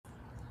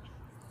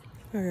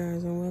Hi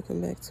guys, and welcome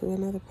back to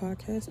another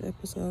podcast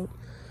episode.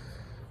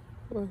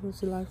 Welcome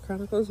to Life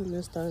Chronicles with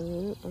Miss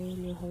Diane. I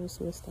am your host,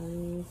 Miss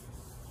Diane,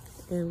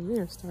 and we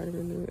are starting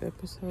a new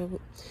episode.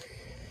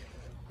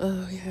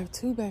 We have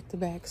two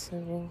back-to-back,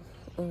 so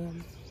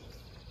one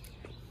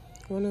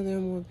of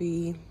them will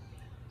be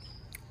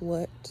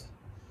what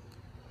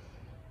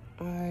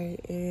I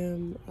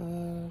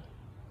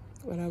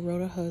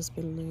wrote a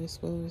husband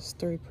list. Well, it's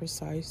 3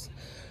 precise,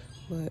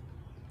 but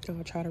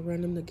I'll try to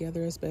run them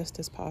together as best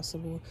as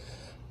possible.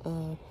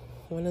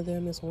 One of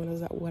them is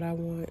what I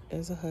want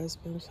as a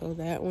husband. So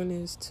that one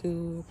is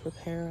to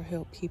prepare or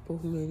help people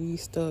who may be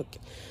stuck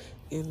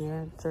in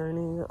their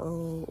journey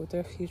with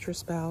their future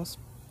spouse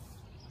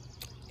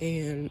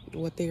and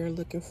what they are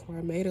looking for.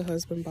 I made a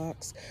husband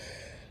box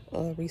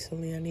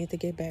recently. I need to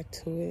get back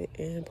to it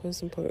and put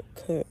some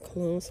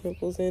cologne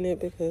samples in it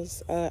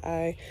because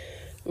I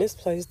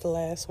misplaced the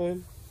last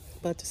one.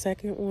 But the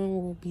second one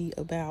will be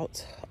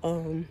about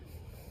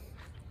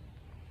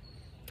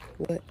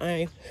what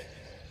I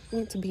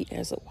want to be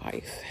as a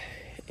wife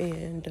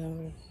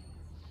and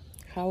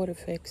how it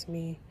affects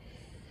me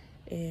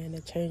and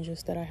the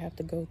changes that I have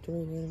to go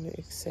through and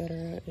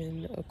etc.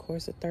 And of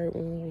course the third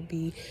one will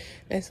be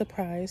a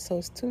surprise,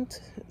 so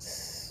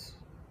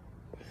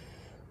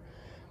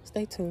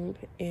stay tuned.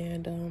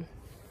 And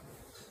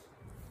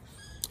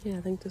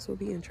I think this will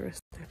be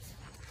interesting.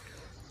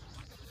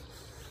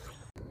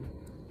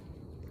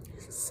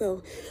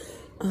 So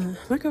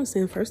like I was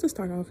saying, first to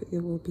start off,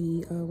 it will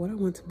be what I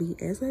want to be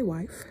as a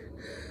wife.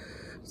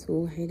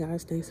 So hey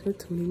guys, thanks for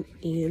tuning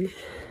in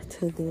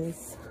to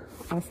this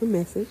awesome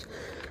message.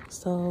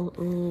 So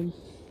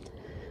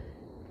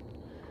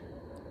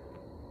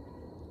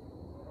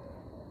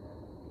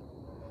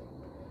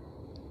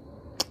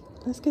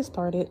let's get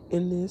started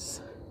in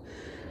this.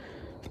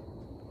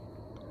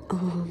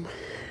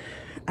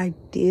 I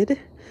did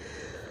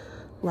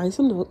write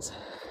some notes,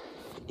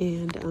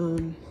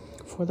 and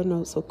for the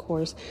notes, of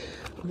course,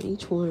 on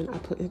each one I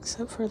put,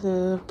 except for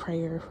the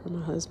prayer for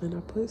my husband, I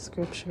put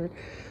scripture.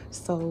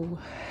 So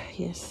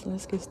yes,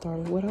 let's get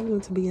started. What I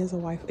want to be as a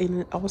wife,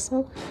 and it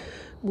also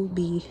will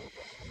be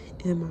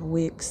in my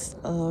Wix.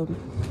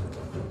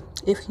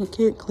 If you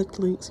can't click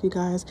the links, you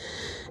guys,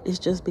 it's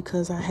just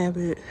because I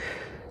haven't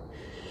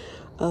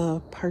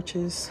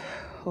purchased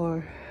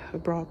or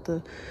brought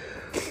the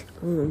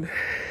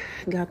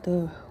got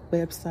the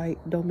website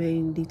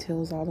domain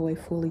details all the way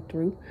fully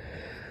through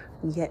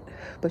yet,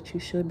 but you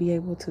should be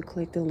able to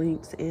click the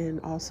links and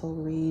also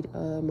read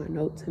my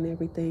notes and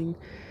everything.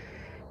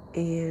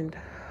 And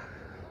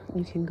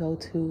you can go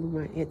to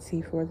my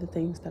Etsy for the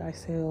things that I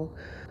sell.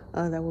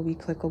 That will be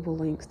clickable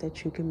links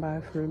that you can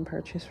buy from,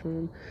 purchase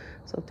from.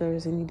 So if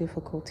there's any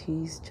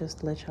difficulties,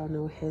 just let y'all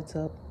know, heads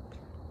up.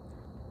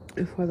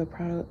 And for the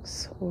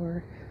products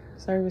or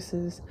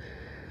services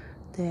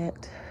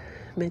that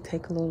may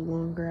take a little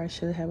longer, I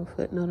should have a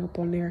footnote up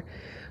on there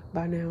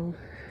by now,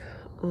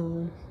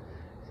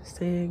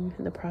 saying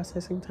the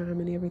processing time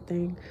and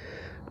everything.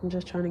 I'm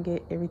just trying to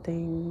get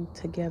everything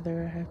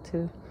together. I have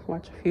to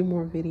watch a few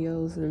more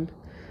videos and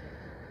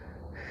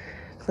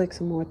click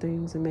some more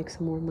things and make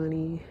some more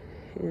money.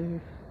 And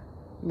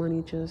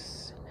money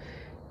just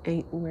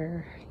ain't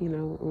where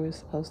we're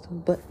supposed to.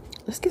 But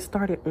let's get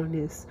started on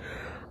this.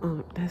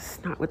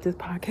 That's not what this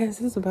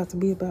podcast is about to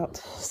be about.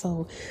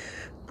 So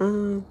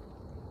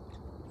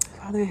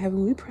Father in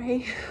heaven, we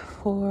pray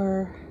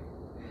for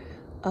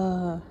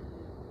a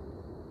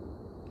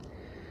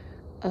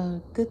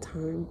good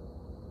time,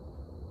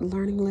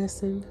 learning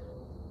lesson,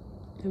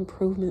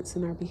 improvements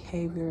in our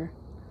behavior,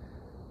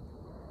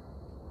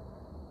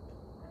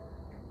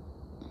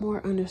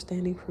 more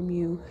understanding from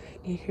you,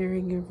 and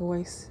hearing your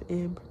voice,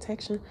 and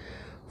protection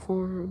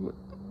from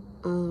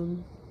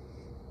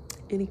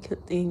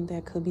anything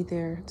that could be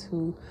there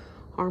to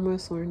harm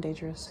us or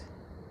endanger us.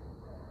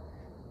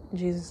 In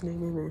Jesus'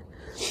 name, amen.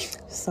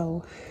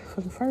 So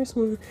for the first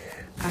one,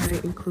 I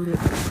included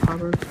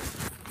Proverbs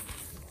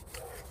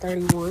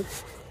 31.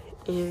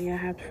 And y'all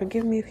have to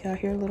forgive me if y'all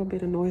hear a little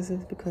bit of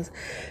noises because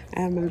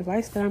I have my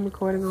device that I'm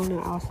recording on.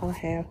 I also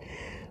have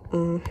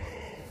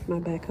my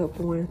backup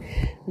one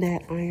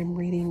that I am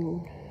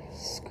reading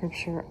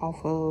scripture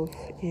off of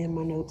in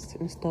my notes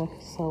and stuff.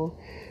 So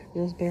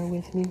just bear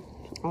with me.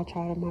 I'll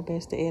try my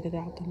best to edit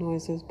out the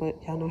noises,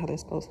 but y'all know how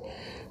this goes.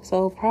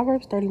 So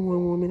Proverbs 31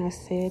 woman, I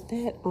said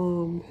that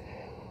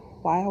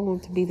why I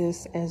want to be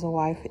this as a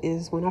wife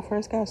is when I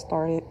first got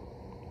started.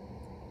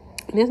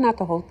 And it's not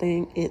the whole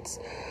thing. It's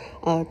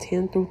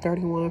 10 through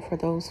 31 for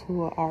those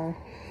who are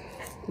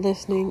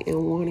listening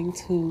and wanting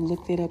to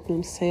look it up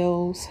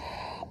themselves.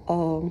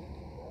 Though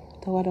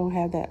I don't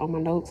have that on my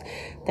notes,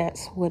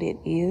 that's what it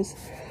is.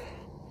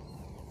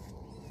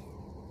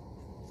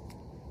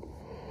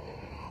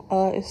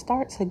 It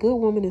starts, a good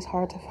woman is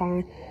hard to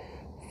find,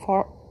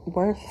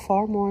 worth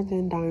far more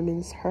than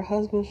diamonds. Her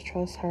husband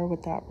trusts her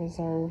without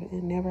reserve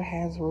and never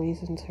has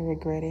reason to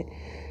regret it.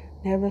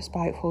 Never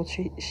spiteful,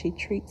 she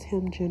treats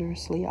him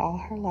generously all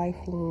her life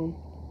long.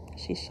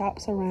 She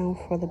shops around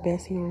for the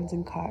best yarns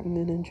and cotton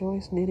and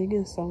enjoys knitting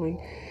and sewing.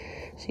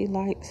 She's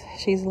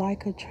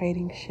like a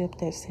trading ship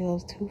that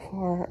sails too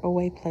far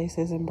away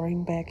places and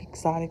bring back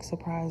exotic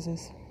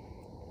surprises.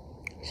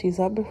 She's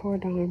up before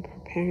dawn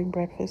preparing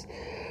breakfast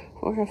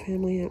for her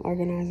family and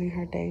organizing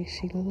her day.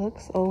 She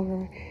looks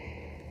over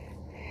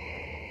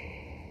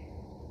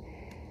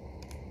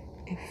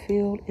a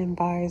field and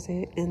buys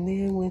it, and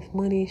then with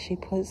money she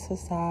puts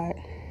aside,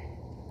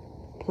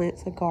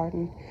 plants a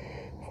garden.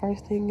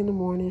 First thing in the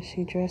morning,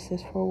 she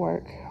dresses for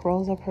work,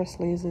 rolls up her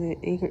sleeves, and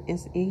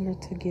is eager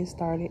to get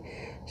started.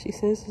 She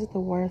senses the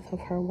worth of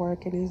her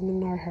work and isn't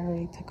in a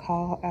hurry to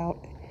call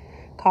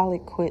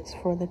it quits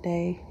for the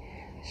day.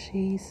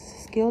 She's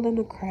skilled in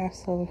the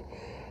crafts of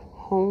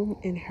home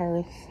and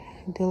hearth,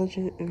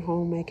 diligent in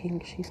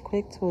homemaking. She's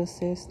quick to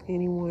assist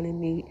anyone in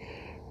need,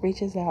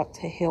 reaches out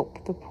to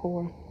help the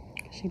poor.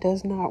 She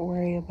does not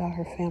worry about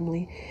her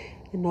family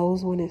and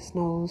knows when it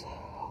snows.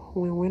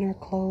 When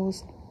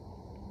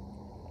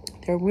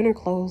their winter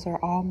clothes are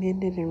all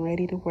mended and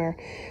ready to wear.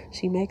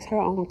 She makes her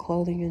own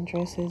clothing and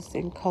dresses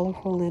in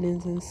colorful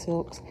linens and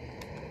silks.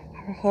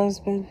 Her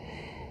husband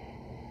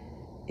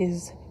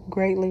is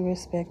greatly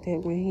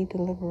respected when he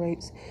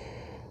deliberates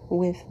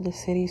with the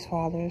city's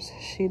fathers.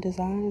 She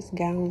designs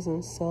gowns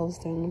and sells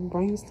them and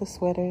brings the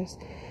sweaters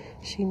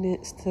she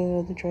knits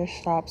to the dress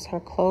shops. Her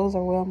clothes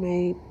are well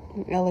made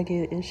and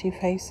elegant, and she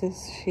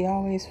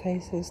always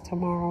faces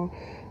tomorrow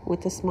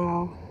with a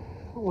smile.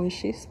 When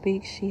she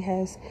speaks, she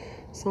has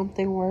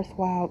something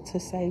worthwhile to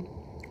say.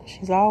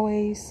 She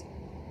always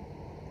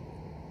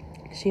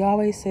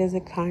says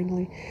it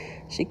kindly.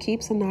 She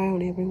keeps an eye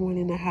on everyone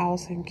in the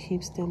house and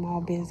keeps them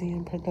all busy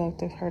and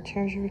productive. Her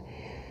children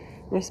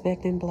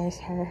respect and bless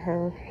her.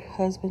 Her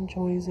husband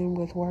joins in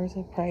with words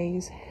of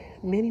praise.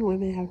 Many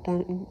women have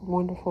done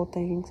wonderful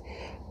things,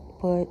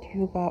 but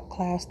you've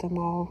outclassed them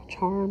all.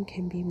 Charm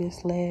can be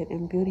misled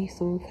and beauty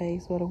soon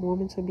fades, but a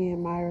woman to be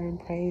admired and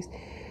praised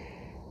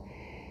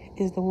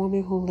is the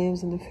woman who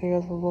lives in the fear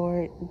of the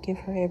Lord. Give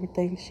her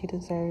everything she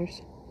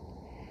deserves.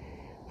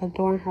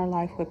 Adorn her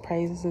life with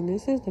praises. And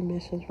this is the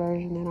Message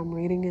version that I'm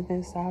reading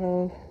this out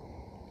of.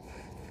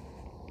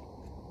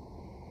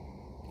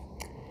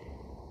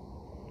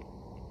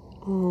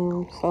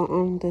 So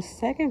on the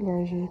second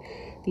version,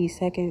 the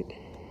second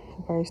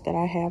verse that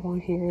I have on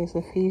here is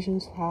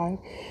Ephesians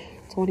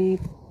 5:22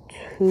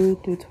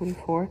 through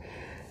 24.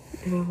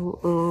 Now,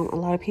 a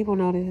lot of people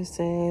know this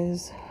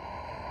as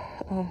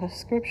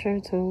scripture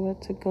to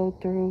go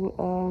through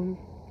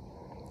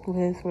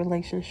with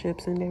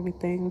relationships and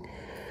everything.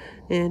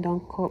 And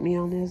don't quote me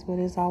on this, but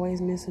it's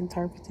always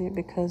misinterpreted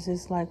because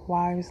it's like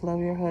wives love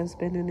your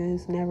husband and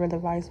it's never the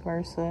vice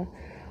versa,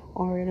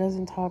 or it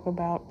doesn't talk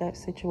about that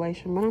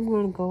situation. But I'm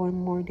going to go in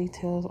more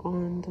details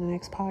on the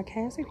next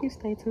podcast if you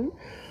stay tuned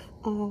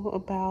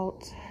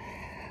about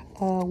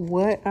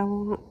what I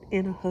want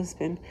in a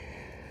husband.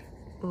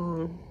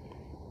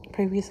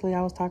 Previously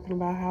I was talking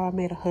about how I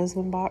made a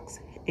husband box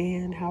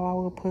and how I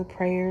will put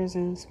prayers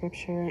and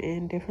scripture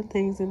and different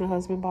things in the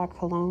husband box,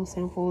 cologne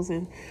samples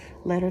and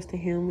letters to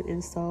him.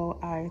 And so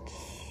I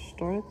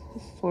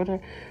sort of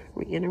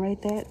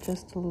reiterate that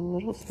just a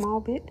little small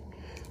bit.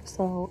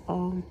 So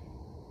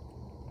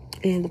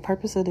and the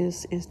purpose of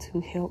this is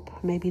to help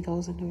maybe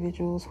those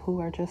individuals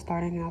who are just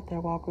starting out their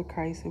walk with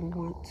Christ and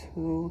want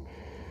to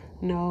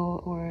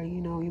know, or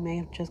you may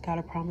have just got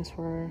a promise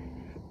for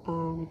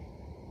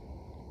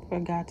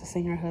God to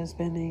send your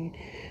husband and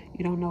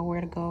you don't know where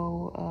to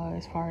go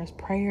as far as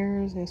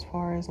prayers, as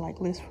far as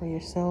like lists for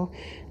yourself.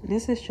 And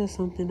this is just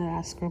something that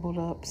I scribbled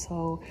up,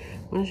 so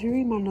once you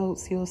read my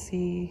notes you'll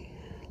see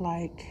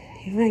like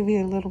it may be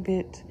a little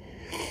bit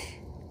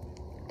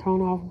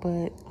thrown off,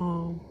 but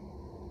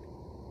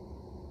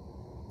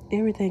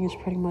everything is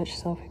pretty much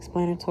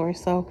self-explanatory.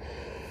 So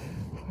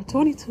for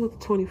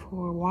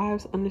 22-24,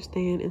 wives,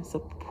 understand and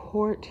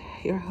support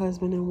your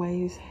husband in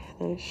ways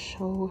that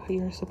show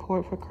your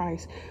support for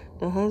Christ.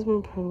 The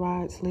husband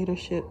provides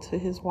leadership to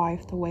his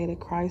wife the way that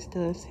Christ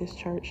does his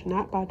church,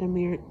 not by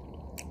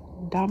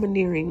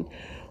domineering,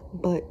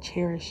 but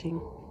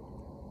cherishing.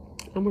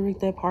 I'm going to read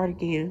that part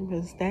again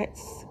because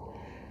that's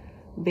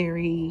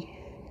very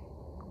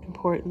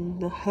important.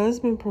 The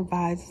husband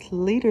provides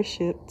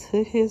leadership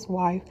to his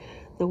wife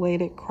the way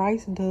that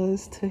Christ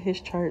does to his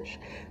church,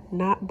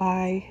 not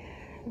by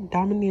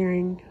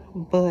domineering,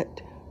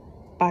 but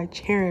by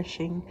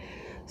cherishing.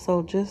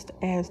 So just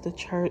as the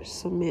church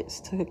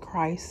submits to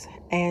Christ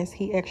as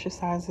he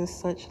exercises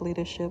such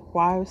leadership,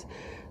 wives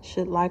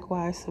should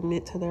likewise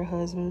submit to their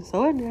husbands.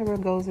 So it never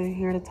goes in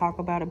here to talk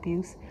about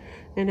abuse.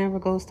 It never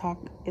goes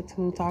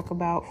to talk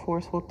about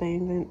forceful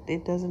things, and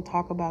it doesn't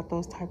talk about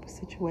those type of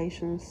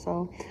situations.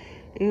 So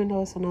even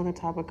though it's another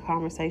type of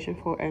conversation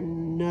for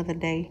another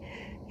day,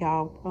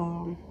 y'all,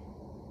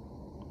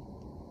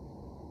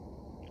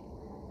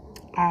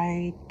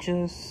 I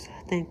just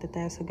think that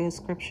that's a good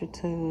scripture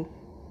to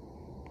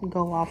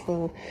go off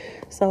of.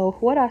 So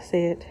what I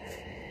said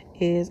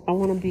is I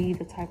want to be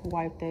the type of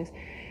wife that's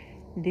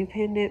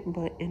dependent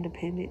but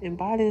independent. And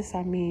by this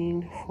I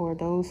mean for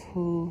those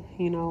who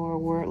are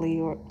worldly,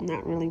 or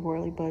not really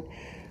worldly, but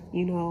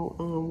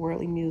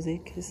worldly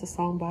music. It's a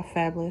song by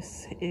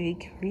Fabulous. He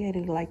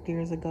created it like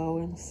years ago,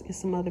 and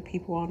it's some other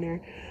people on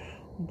there.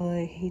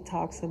 But he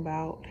talks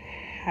about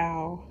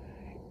how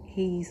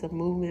he's a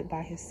movement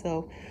by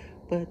himself,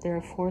 but they're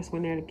a force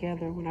when they're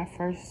together. When I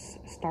first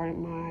started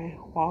my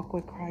walk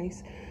with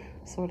Christ,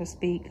 so to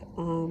speak,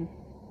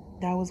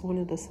 that was one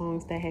of the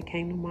songs that had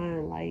came to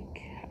mind.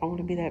 Like, I want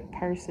to be that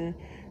person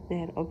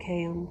that,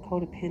 okay, I'm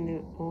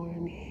codependent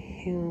on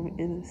him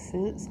in a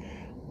sense,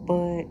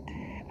 but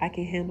I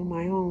can handle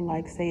my own.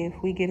 Like, say if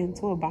we get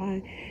into a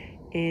bind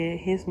and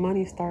his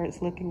money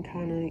starts looking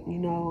kind of,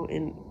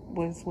 and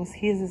what's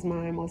his is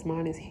mine, what's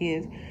mine is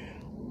his.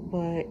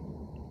 But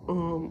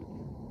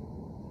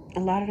a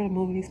lot of the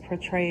movies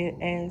portray it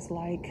as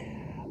like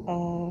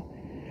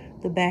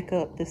the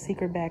backup, the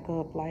secret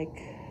backup,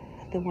 like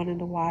the one of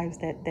the wives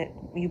that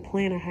you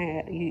plan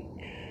ahead.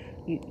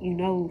 You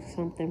know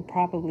something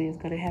probably is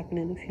going to happen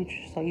in the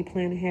future, so you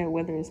plan ahead,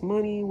 whether it's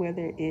money,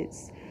 whether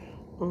it's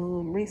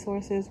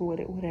resources,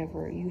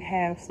 whatever. You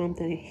have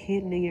something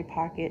hidden in your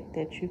pocket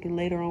that you can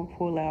later on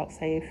pull out,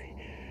 say if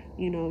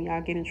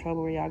y'all get in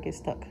trouble or y'all get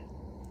stuck,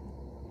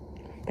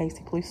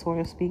 basically, so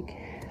to speak.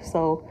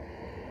 So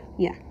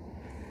yeah,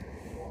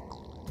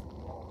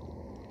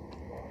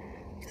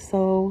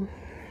 so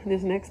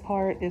this next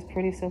part is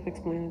pretty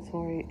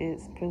self-explanatory.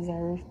 It's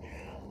preserved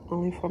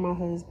only for my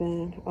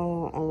husband. A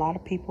lot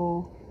of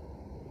people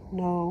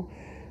know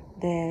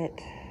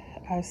that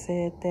I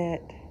said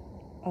that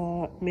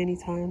many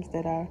times,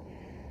 that I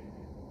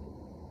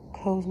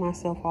close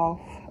myself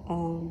off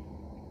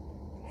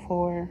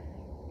for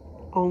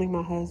only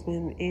my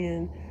husband.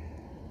 And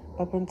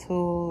up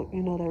until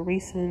the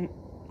recent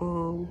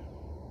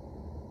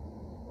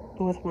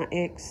with my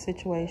ex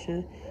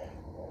situation,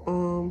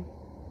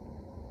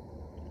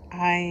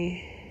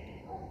 I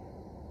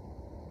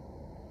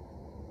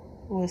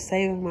was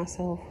saving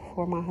myself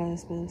for my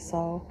husband.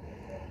 So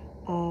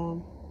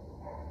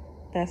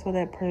that's where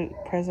that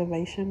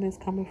preservation is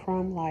coming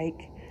from.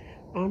 Like,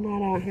 I'm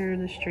not out here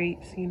in the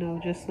streets,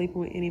 just sleeping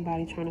with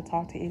anybody, trying to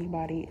talk to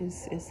anybody.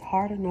 It's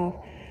hard enough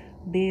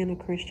being a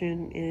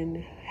Christian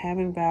and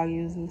having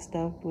values and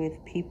stuff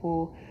with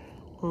people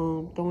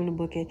throwing a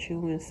book at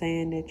you and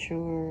saying that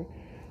you're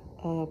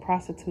a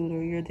prostitute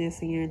or you're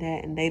this and you're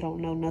that, and they don't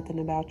know nothing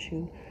about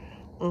you.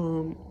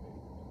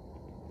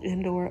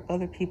 And or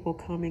other people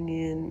coming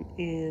in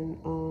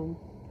and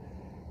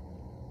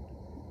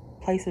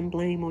placing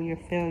blame on your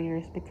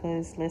failures,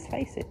 because let's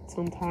face it,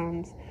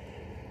 sometimes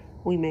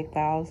we make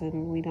vows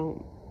and we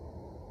don't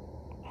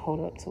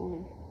hold up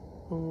to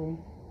them.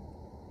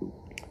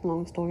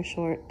 Long story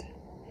short,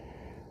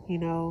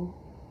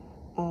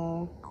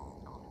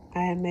 I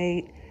had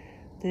made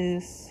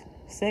this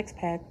sex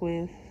pact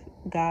with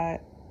God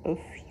a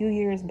few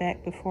years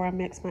back before I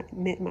met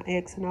my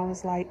ex, and I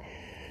was like,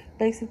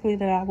 basically,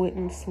 that I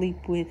wouldn't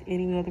sleep with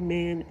any other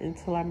man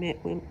until I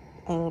met with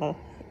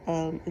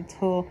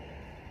until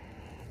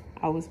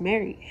I was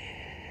married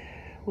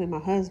with my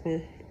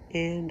husband.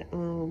 And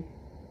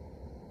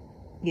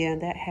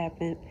that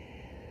happened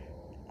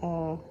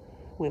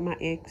with my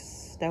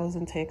ex. That was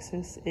in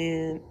Texas,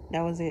 and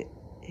that was it.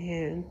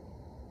 And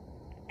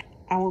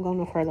I won't go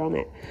no further on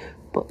that,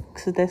 but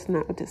because that's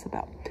not what this is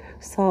about.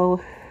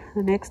 So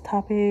the next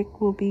topic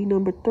will be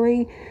number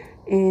 3.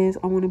 Is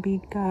I want to be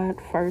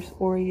God first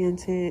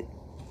oriented,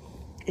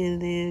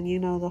 and then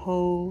the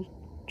whole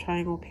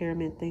triangle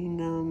pyramid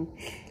thing.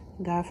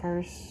 God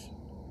first,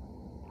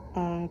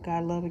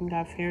 God loving,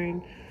 God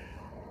fearing,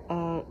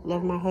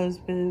 love my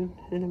husband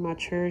and then my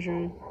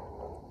children,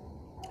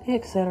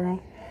 etc.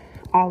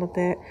 All of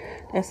that.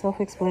 That's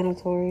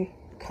self-explanatory.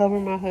 Cover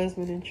my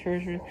husband and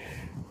children,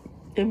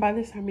 and by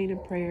this I mean in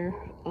prayer.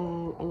 A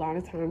lot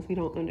of times we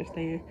don't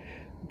understand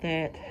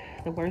that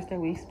the words that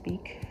we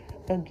speak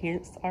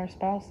against our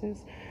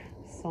spouses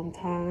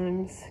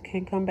sometimes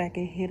can come back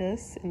and hit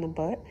us in the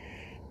butt.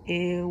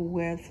 And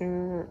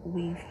whether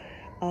we've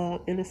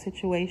in a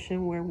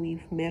situation where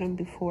we've met them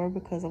before,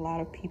 because a lot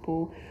of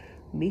people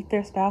meet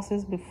their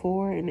spouses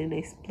before and then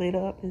they split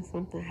up and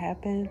something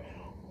happened,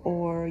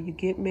 or you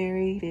get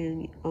married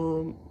and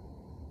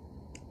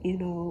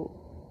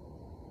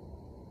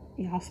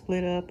y'all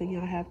split up and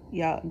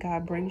y'all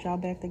God brings y'all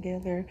back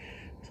together.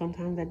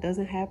 Sometimes that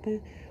doesn't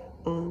happen.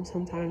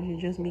 Sometimes you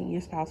just meet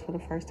your spouse for the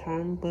first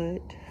time.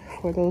 But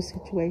for those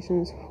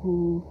situations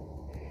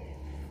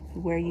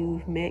where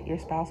you've met your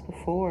spouse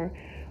before,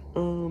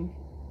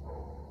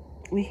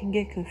 we can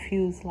get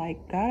confused.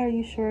 Like, God, are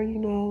you sure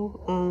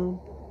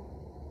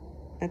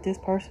that this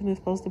person is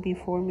supposed to be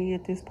for me,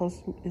 that this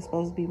person is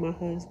supposed to be my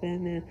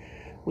husband? And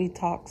we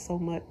talk so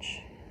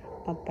much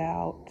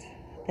about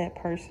that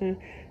person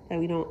that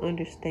we don't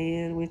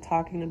understand. We're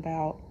talking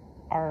about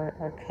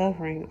our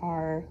covering,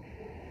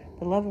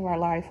 the love of our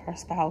life, our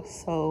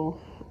spouse. So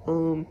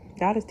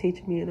God is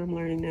teaching me, and I'm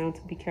learning now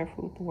to be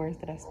careful with the words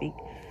that I speak.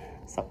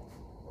 So,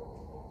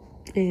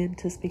 and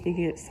to speak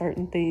against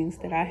certain things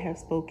that I have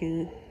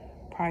spoken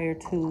prior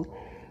to,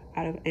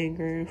 out of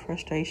anger and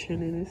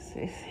frustration. And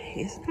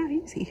it's not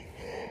easy.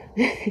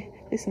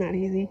 It's not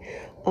easy.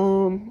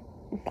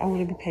 I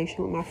want to be patient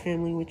with my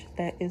family, which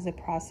that is a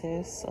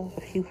process.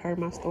 If you heard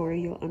my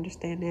story, you'll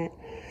understand that.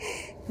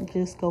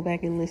 Just go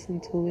back and listen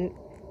to it.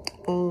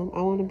 I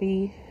want to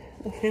be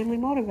a family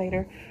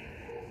motivator,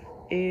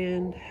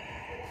 and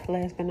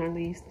last but not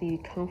least, the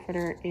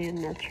comforter and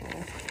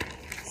nurturer.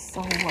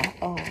 So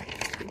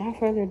without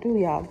further ado,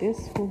 y'all,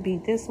 this will be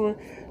this one.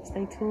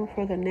 Stay tuned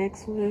for the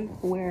next one,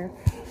 where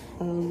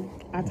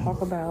I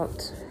talk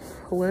about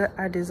what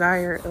I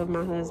desire of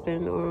my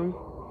husband, or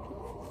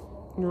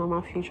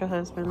my future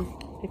husband,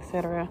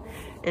 etc.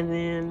 And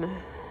then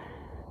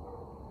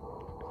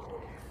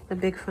the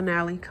big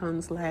finale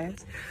comes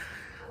last,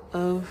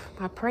 of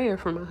my prayer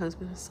for my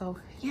husband. So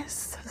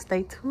yes,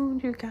 stay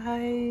tuned, you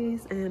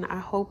guys, and I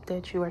hope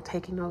that you are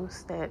taking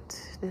notes, that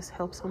this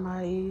helps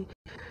somebody.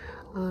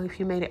 If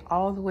you made it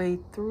all the way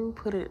through,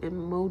 put an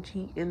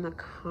emoji in the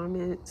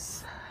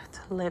comments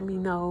to let me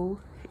know,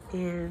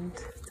 and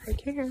take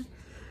care.